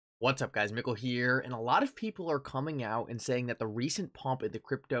What's up, guys? Mickle here, and a lot of people are coming out and saying that the recent pump in the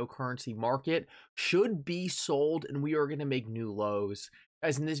cryptocurrency market should be sold and we are going to make new lows.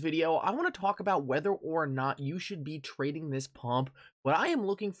 Guys, in this video, I want to talk about whether or not you should be trading this pump, but I am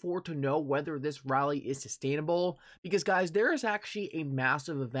looking for to know whether this rally is sustainable, because guys, there is actually a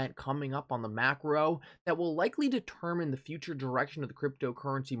massive event coming up on the macro that will likely determine the future direction of the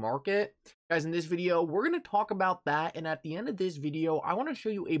cryptocurrency market. Guys, in this video, we're going to talk about that, and at the end of this video, I want to show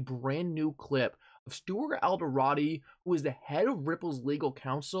you a brand new clip of Stuart Alderati, who is the head of Ripple's legal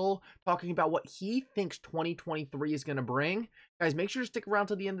counsel, talking about what he thinks 2023 is going to bring. Guys, make sure to stick around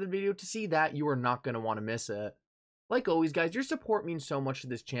to the end of the video to see that. You are not going to want to miss it. Like always, guys, your support means so much to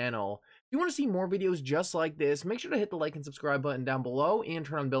this channel. If you want to see more videos just like this, make sure to hit the like and subscribe button down below and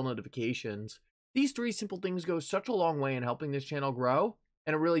turn on bell notifications. These three simple things go such a long way in helping this channel grow,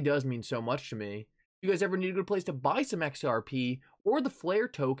 and it really does mean so much to me. If you guys ever need a good place to buy some XRP or the Flare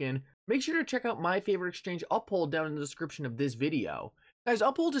token, make sure to check out my favorite exchange, Uphold, down in the description of this video. Guys,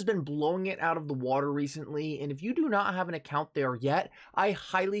 Uphold has been blowing it out of the water recently, and if you do not have an account there yet, I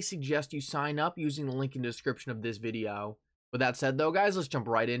highly suggest you sign up using the link in the description of this video. With that said though, guys, let's jump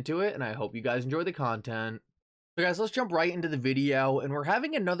right into it, and I hope you guys enjoy the content. So guys, let's jump right into the video, and we're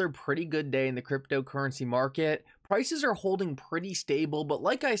having another pretty good day in the cryptocurrency market. Prices are holding pretty stable, but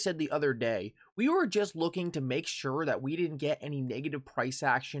like I said the other day, we were just looking to make sure that we didn't get any negative price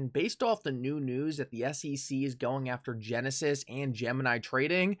action based off the new news that the SEC is going after Genesis and Gemini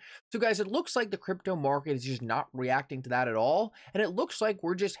trading. So guys, it looks like the crypto market is just not reacting to that at all, and it looks like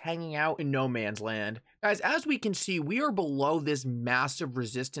we're just hanging out in no man's land. Guys, as we can see, we are below this massive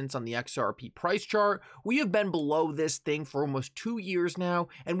resistance on the XRP price chart. We have been below this thing for almost 2 years now,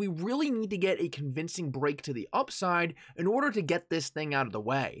 and we really need to get a convincing break to the upside in order to get this thing out of the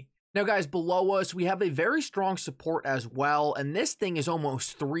way. Now guys, below us, we have a very strong support as well, and this thing is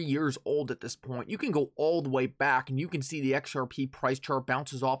almost 3 years old at this point. You can go all the way back, and you can see the XRP price chart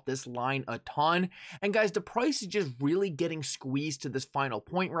bounces off this line a ton. And guys, the price is just really getting squeezed to this final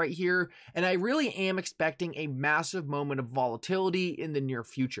point right here, and I really am expecting a massive moment of volatility in the near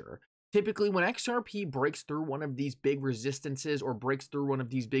future. Typically, when XRP breaks through one of these big resistances or breaks through one of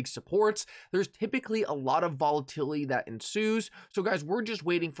these big supports, there's typically a lot of volatility that ensues. So guys, we're just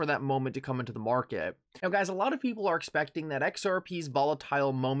waiting for that moment to come into the market. Now guys, a lot of people are expecting that XRP's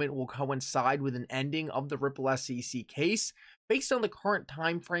volatile moment will coincide with an ending of the Ripple SEC case. Based on the current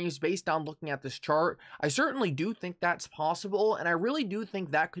time frames, based on looking at this chart, I certainly do think that's possible, and I really do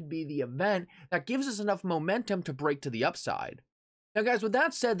think that could be the event that gives us enough momentum to break to the upside. Now guys, with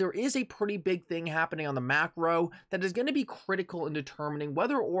that said, there is a pretty big thing happening on the macro that is going to be critical in determining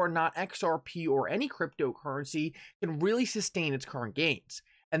whether or not XRP or any cryptocurrency can really sustain its current gains.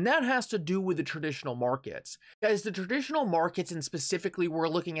 And that has to do with the traditional markets. Guys, the traditional markets, and specifically we're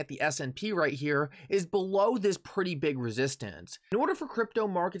looking at the S&P right here, is below this pretty big resistance. In order for crypto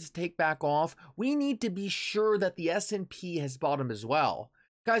markets to take back off, we need to be sure that the S&P has bottomed as well.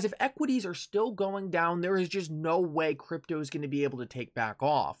 Guys, if equities are still going down, there is just no way crypto is going to be able to take back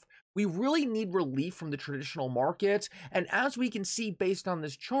off. We really need relief from the traditional markets, and as we can see based on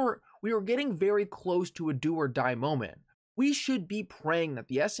this chart, we are getting very close to a do or die moment. We should be praying that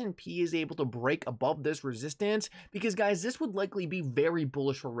the S&P is able to break above this resistance, because guys, this would likely be very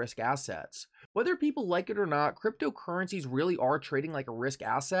bullish for risk assets. Whether people like it or not, cryptocurrencies really are trading like a risk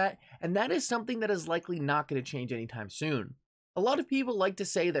asset, and that is something that is likely not going to change anytime soon. A lot of people like to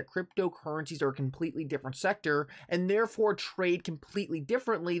say that cryptocurrencies are a completely different sector and therefore trade completely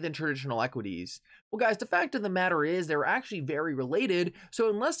differently than traditional equities. Well guys, the fact of the matter is they're actually very related, so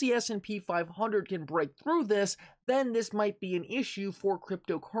unless the S&P 500 can break through this, then this might be an issue for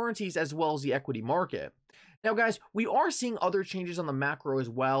cryptocurrencies as well as the equity market. Now guys, we are seeing other changes on the macro as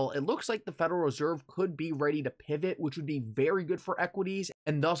well. It looks like the Federal Reserve could be ready to pivot, which would be very good for equities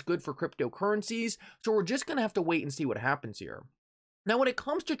and thus good for cryptocurrencies. So we're just going to have to wait and see what happens here. Now, when it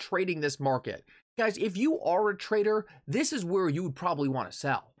comes to trading this market, guys, if you are a trader, this is where you would probably want to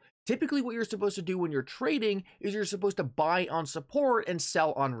sell. Typically, what you're supposed to do when you're trading is you're supposed to buy on support and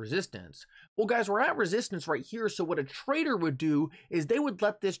sell on resistance. Well, guys, we're at resistance right here, so what a trader would do is they would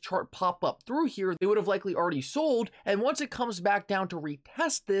let this chart pop up through here. They would have likely already sold, and once it comes back down to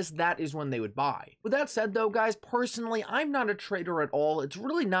retest this, that is when they would buy. With that said, though, guys, personally, I'm not a trader at all. It's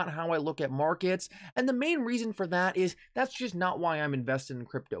really not how I look at markets, and the main reason for that is that's just not why I'm invested in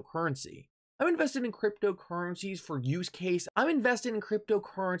cryptocurrency. I'm invested in cryptocurrencies for use case. I'm invested in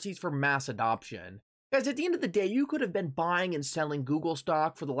cryptocurrencies for mass adoption. Guys, at the end of the day, you could have been buying and selling Google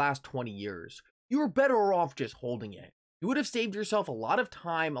stock for the last 20 years. You were better off just holding it. You would have saved yourself a lot of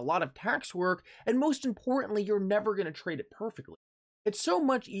time, a lot of tax work, and most importantly, you're never going to trade it perfectly. It's so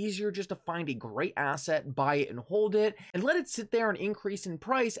much easier just to find a great asset, buy it and hold it, and let it sit there and increase in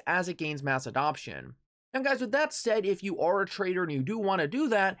price as it gains mass adoption. Now guys, with that said, if you are a trader and you do want to do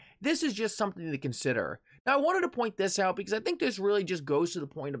that, this is just something to consider. Now, I wanted to point this out because I think this really just goes to the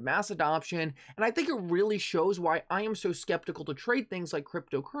point of mass adoption, and I think it really shows why I am so skeptical to trade things like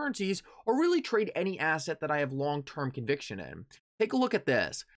cryptocurrencies or really trade any asset that I have long-term conviction in. Take a look at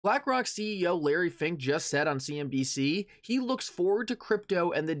this. BlackRock CEO Larry Fink just said on CNBC, he looks forward to crypto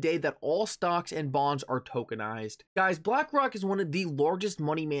and the day that all stocks and bonds are tokenized. Guys, BlackRock is one of the largest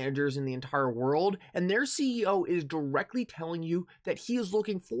money managers in the entire world, and their CEO is directly telling you that he is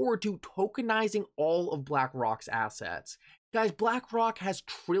looking forward to tokenizing all of BlackRock's assets. Guys, BlackRock has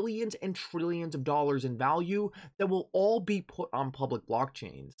trillions and trillions of dollars in value that will all be put on public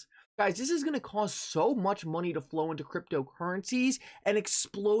blockchains. Guys, this is going to cause so much money to flow into cryptocurrencies and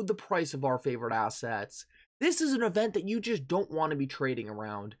explode the price of our favorite assets. This is an event that you just don't want to be trading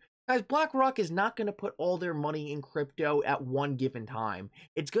around. Guys, BlackRock is not going to put all their money in crypto at one given time.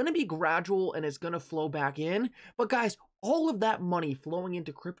 It's going to be gradual and it's going to flow back in. But guys, all of that money flowing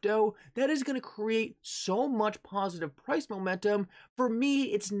into crypto, that is going to create so much positive price momentum. For me,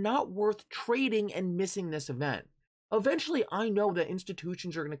 it's not worth trading and missing this event. Eventually, I know that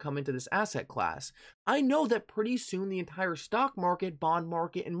institutions are going to come into this asset class. I know that pretty soon the entire stock market, bond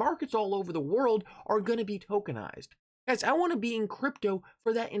market, and markets all over the world are going to be tokenized. Guys, I want to be in crypto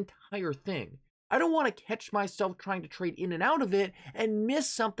for that entire thing. I don't want to catch myself trying to trade in and out of it and miss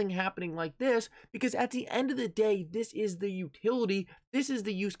something happening like this, because at the end of the day, this is the utility, this is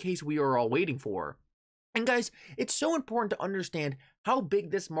the use case we are all waiting for. And guys, it's so important to understand how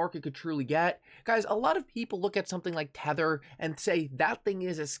big this market could truly get. Guys, a lot of people look at something like Tether and say that thing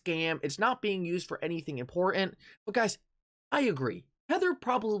is a scam. It's not being used for anything important. But guys, I agree. Tether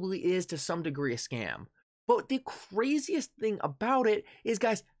probably is to some degree a scam. But the craziest thing about it is,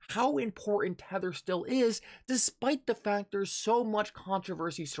 guys, how important Tether still is, despite the fact there's so much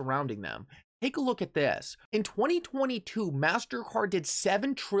controversy surrounding them. Take a look at this. In 2022, MasterCard did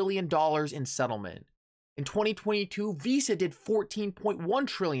 $7 trillion in settlement. In 2022, Visa did $14.1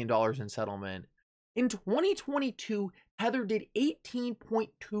 trillion in settlement. In 2022, Tether did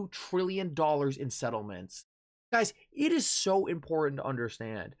 $18.2 trillion in settlements. Guys, it is so important to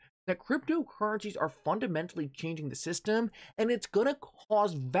understand that cryptocurrencies are fundamentally changing the system, and it's going to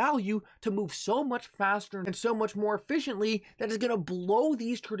cause value to move so much faster and so much more efficiently that is going to blow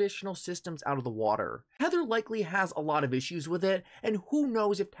these traditional systems out of the water. Tether likely has a lot of issues with it, and who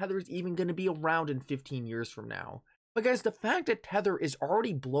knows if Tether is even going to be around in 15 years from now. But guys, the fact that Tether is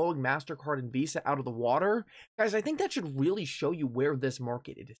already blowing MasterCard and Visa out of the water, guys, I think that should really show you where this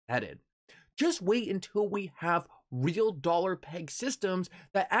market is headed. Just wait until we have real dollar peg systems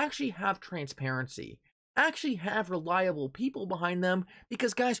that actually have transparency, actually have reliable people behind them,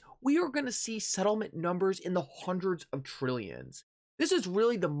 because guys, we are going to see settlement numbers in the hundreds of trillions. This is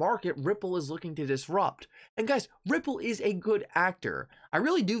really the market Ripple is looking to disrupt. And guys, Ripple is a good actor. I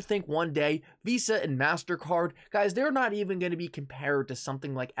really do think one day Visa and MasterCard, guys, they're not even going to be compared to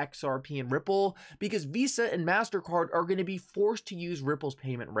something like XRP and Ripple, because Visa and MasterCard are going to be forced to use Ripple's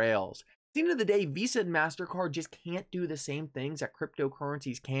payment rails. At the end of the day, Visa and MasterCard just can't do the same things that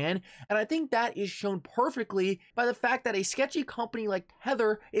cryptocurrencies can, and I think that is shown perfectly by the fact that a sketchy company like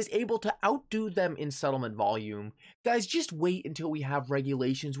Tether is able to outdo them in settlement volume. Guys, just wait until we have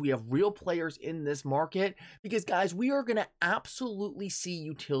regulations, we have real players in this market, because guys, we are going to absolutely see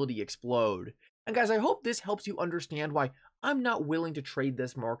utility explode. And guys, I hope this helps you understand why I'm not willing to trade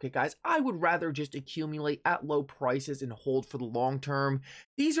this market, guys. I would rather just accumulate at low prices and hold for the long term.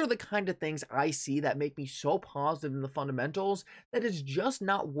 These are the kind of things I see that make me so positive in the fundamentals that it's just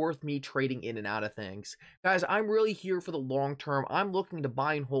not worth me trading in and out of things. Guys, I'm really here for the long term. I'm looking to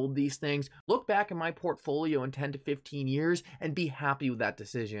buy and hold these things, look back at my portfolio in 10 to 15 years, and be happy with that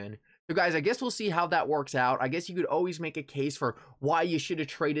decision. So guys, I guess we'll see how that works out. I guess you could always make a case for why you should have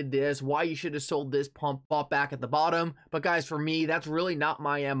traded this, why you should have sold this pump, bought back at the bottom. But guys, for me, that's really not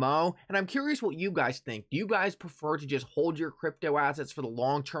my MO. And I'm curious what you guys think. Do you guys prefer to just hold your crypto assets for the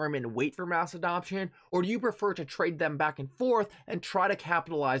long term and wait for mass adoption? Or do you prefer to trade them back and forth and try to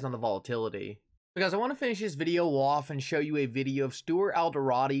capitalize on the volatility? So guys, I want to finish this video off and show you a video of Stuart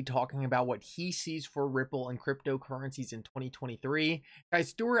Alderati talking about what he sees for Ripple and cryptocurrencies in 2023. Guys,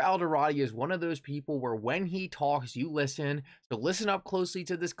 Stuart Alderati is one of those people where when he talks, you listen. So listen up closely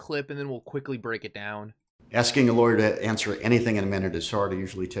to this clip and then we'll quickly break it down. Asking a lawyer to answer anything in a minute is hard. It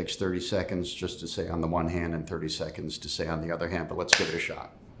usually takes 30 seconds just to say on the one hand and 30 seconds to say on the other hand, but let's give it a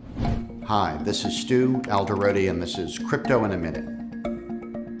shot. Hi, this is Stu Alderati and this is Crypto in a Minute.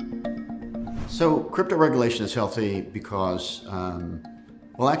 So crypto regulation is healthy because,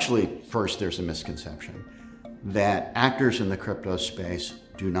 well, actually, first, there's a misconception that actors in the crypto space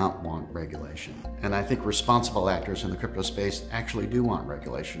do not want regulation. And I think responsible actors in the crypto space actually do want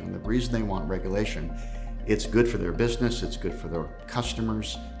regulation. And the reason they want regulation, it's good for their business, it's good for their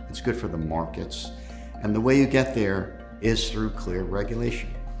customers, it's good for the markets. And the way you get there is through clear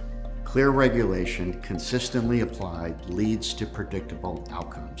regulation. Clear regulation consistently applied leads to predictable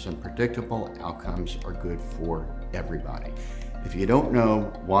outcomes, and predictable outcomes are good for everybody. If you don't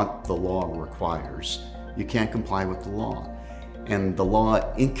know what the law requires, you can't comply with the law. And the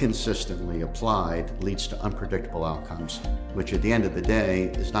law inconsistently applied leads to unpredictable outcomes, which at the end of the day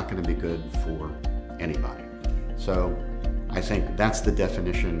is not going to be good for anybody. So I think that's the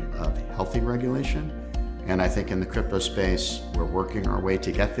definition of healthy regulation. And I think in the crypto space, we're working our way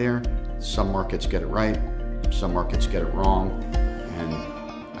to get there. Some markets get it right, some markets get it wrong. And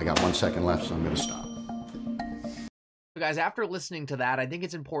I got 1 second left, so I'm going to stop. So guys, after listening to that, I think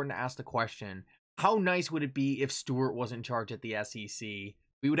it's important to ask the question, how nice would it be if Stewart was in charge at the SEC?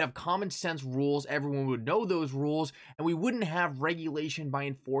 We would have common sense rules, everyone would know those rules, and we wouldn't have regulation by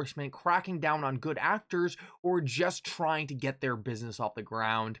enforcement cracking down on good actors or just trying to get their business off the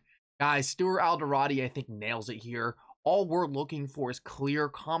ground. Guys, Stuart Alderati, I think, nails it here. All we're looking for is clear,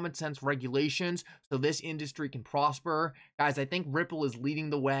 common sense regulations so this industry can prosper. Guys, I think Ripple is leading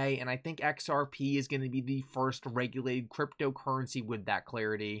the way, and I think XRP is going to be the first regulated cryptocurrency with that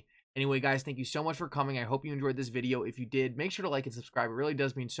clarity. Anyway, guys, thank you so much for coming. I hope you enjoyed this video. If you did, make sure to like and subscribe. It really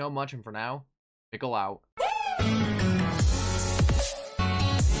does mean so much. And for now, Mickle out.